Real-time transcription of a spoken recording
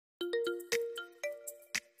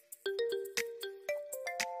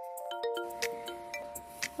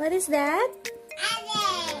What is that?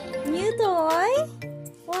 New toy?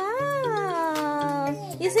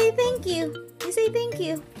 Wow! You say thank you. You say thank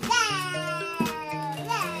you.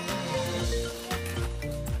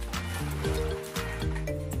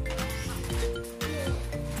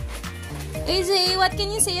 AJ, what can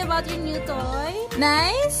you say about your new toy?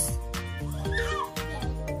 Nice?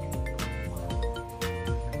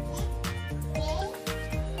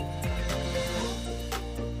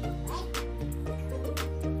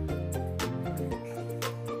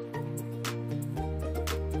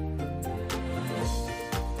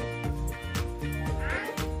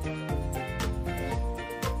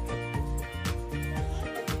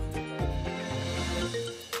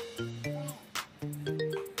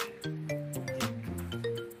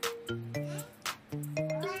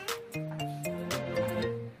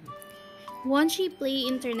 WonChi Play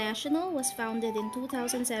International was founded in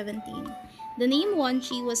 2017. The name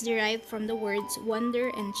WonChi was derived from the words wonder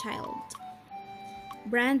and child.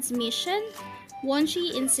 Brand's mission: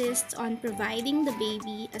 WonChi insists on providing the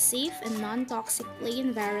baby a safe and non-toxic play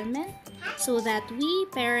environment so that we,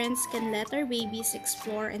 parents, can let our babies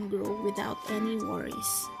explore and grow without any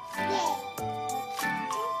worries.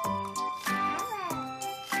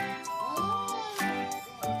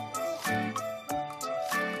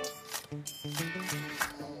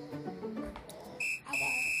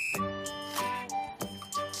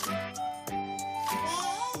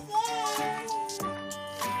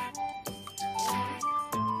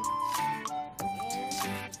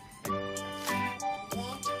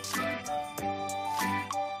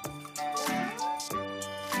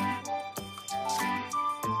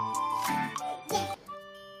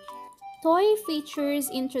 Toy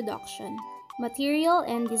features introduction, material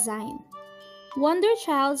and design. Wonder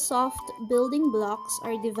Child soft building blocks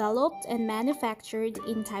are developed and manufactured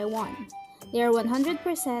in Taiwan. They are 100%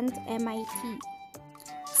 MIT.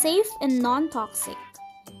 Safe and non-toxic.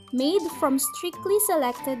 Made from strictly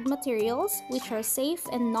selected materials which are safe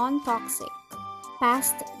and non-toxic.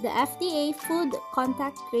 Passed the FDA Food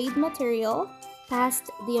Contact Grade material.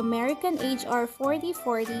 Passed the American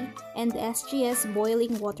HR4040 and SGS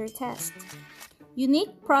boiling water test.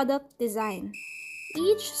 Unique product design.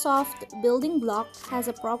 Each soft building block has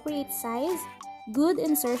appropriate size, good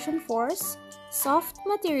insertion force, soft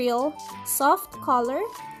material, soft color,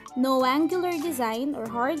 no angular design or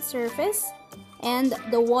hard surface, and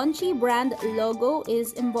the WonChi brand logo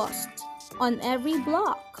is embossed on every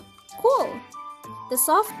block. Cool! The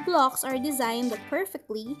soft blocks are designed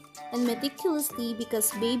perfectly and meticulously because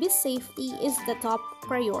baby's safety is the top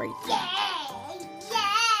priority.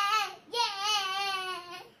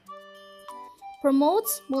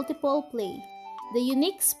 Promotes multiple play. The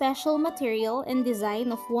unique special material and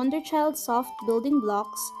design of Wonder Child soft building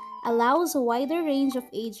blocks allows a wider range of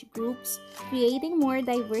age groups, creating more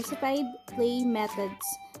diversified play methods,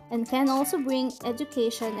 and can also bring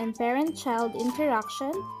education and parent-child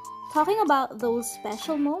interaction, talking about those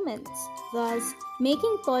special moments, thus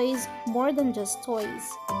making toys more than just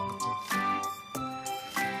toys.